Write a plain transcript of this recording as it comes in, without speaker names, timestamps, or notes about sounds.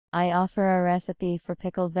I offer a recipe for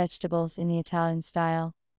pickled vegetables in the Italian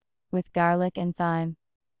style, with garlic and thyme.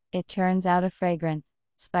 It turns out a fragrant,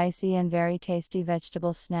 spicy and very tasty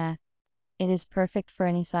vegetable snack. It is perfect for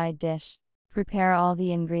any side dish. Prepare all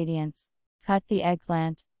the ingredients. Cut the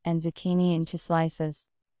eggplant and zucchini into slices.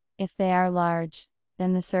 If they are large,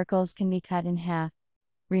 then the circles can be cut in half.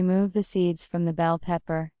 Remove the seeds from the bell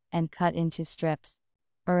pepper and cut into strips.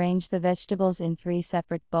 Arrange the vegetables in 3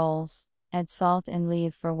 separate bowls. Add salt and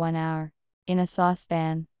leave for 1 hour. In a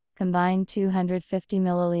saucepan, combine 250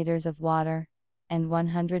 milliliters of water and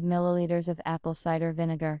 100 milliliters of apple cider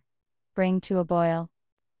vinegar. Bring to a boil.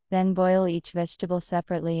 Then boil each vegetable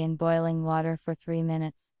separately in boiling water for 3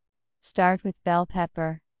 minutes. Start with bell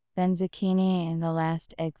pepper, then zucchini and the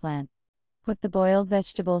last eggplant. Put the boiled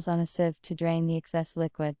vegetables on a sieve to drain the excess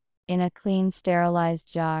liquid. In a clean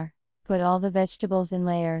sterilized jar, put all the vegetables in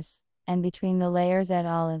layers, and between the layers add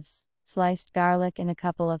olives, sliced garlic and a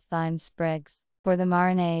couple of thyme sprigs. For the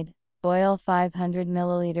marinade, boil 500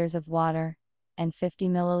 milliliters of water and 50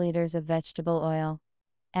 milliliters of vegetable oil.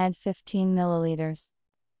 Add 15 milliliters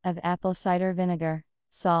of apple cider vinegar,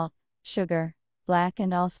 salt, sugar, black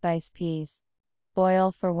and allspice peas.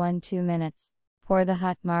 Boil for 1-2 minutes. Pour the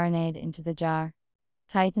hot marinade into the jar.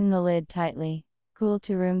 Tighten the lid tightly, cool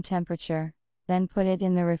to room temperature, then put it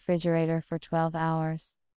in the refrigerator for 12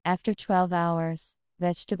 hours. After 12 hours,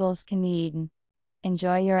 vegetables can be eaten.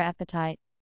 Enjoy your appetite!